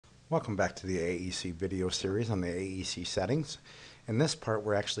Welcome back to the AEC video series on the AEC settings. In this part,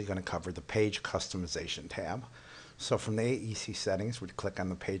 we're actually going to cover the Page Customization tab. So from the AEC settings, we'd click on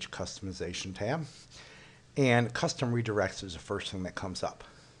the Page Customization tab, and Custom Redirects is the first thing that comes up.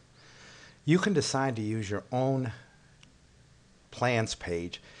 You can decide to use your own plans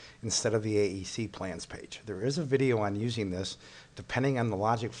page instead of the AEC plans page. There is a video on using this. Depending on the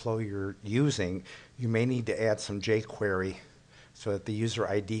logic flow you're using, you may need to add some jQuery so that the user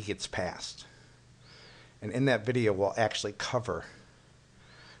ID gets passed. And in that video, we'll actually cover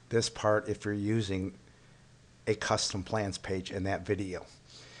this part if you're using a custom plans page in that video.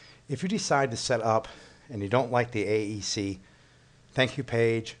 If you decide to set up and you don't like the AEC thank you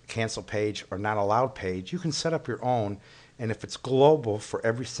page, cancel page, or not allowed page, you can set up your own, and if it's global for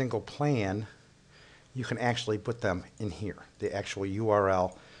every single plan, you can actually put them in here, the actual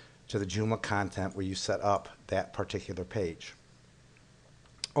URL to the Joomla content where you set up that particular page.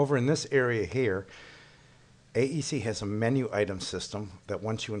 Over in this area here, AEC has a menu item system that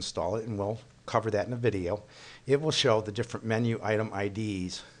once you install it, and we'll cover that in a video, it will show the different menu item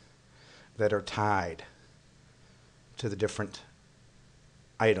IDs that are tied to the different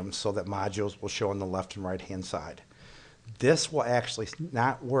items so that modules will show on the left and right hand side. This will actually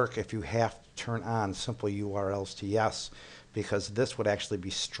not work if you have to turn on simple URLs to yes, because this would actually be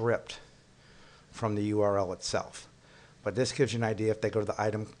stripped from the URL itself. But this gives you an idea. If they go to the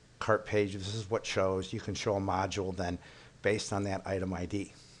item cart page, this is what shows. You can show a module then based on that item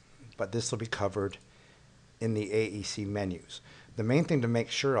ID. But this will be covered in the AEC menus. The main thing to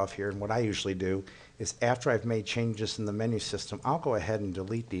make sure of here, and what I usually do, is after I've made changes in the menu system, I'll go ahead and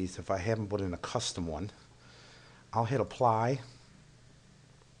delete these if I haven't put in a custom one. I'll hit apply,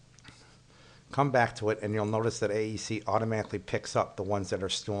 come back to it, and you'll notice that AEC automatically picks up the ones that are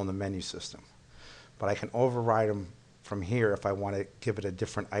still in the menu system. But I can override them from here if I want to give it a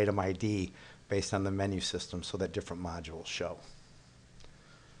different item ID based on the menu system so that different modules show.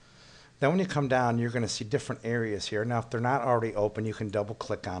 Then when you come down, you're going to see different areas here. Now if they're not already open, you can double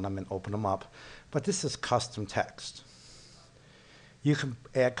click on them and open them up. But this is custom text. You can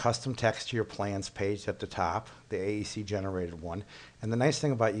add custom text to your plans page at the top, the AEC generated one. And the nice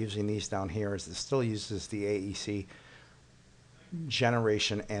thing about using these down here is it still uses the AEC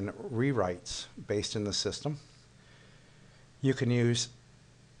generation and rewrites based in the system. You can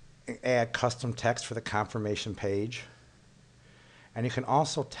add custom text for the confirmation page. And you can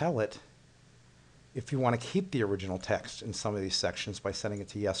also tell it if you want to keep the original text in some of these sections by setting it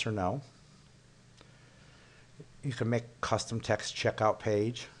to yes or no. You can make custom text checkout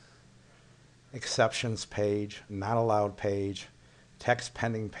page, exceptions page, not allowed page, text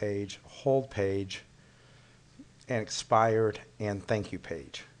pending page, hold page, and expired and thank you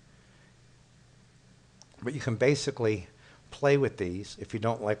page. But you can basically play with these if you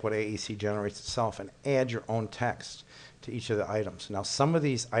don't like what AEC generates itself and add your own text to each of the items. Now some of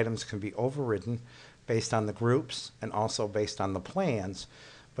these items can be overridden based on the groups and also based on the plans,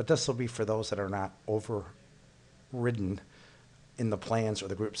 but this will be for those that are not overridden in the plans or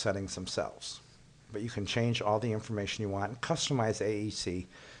the group settings themselves. But you can change all the information you want and customize AEC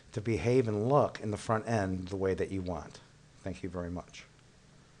to behave and look in the front end the way that you want. Thank you very much.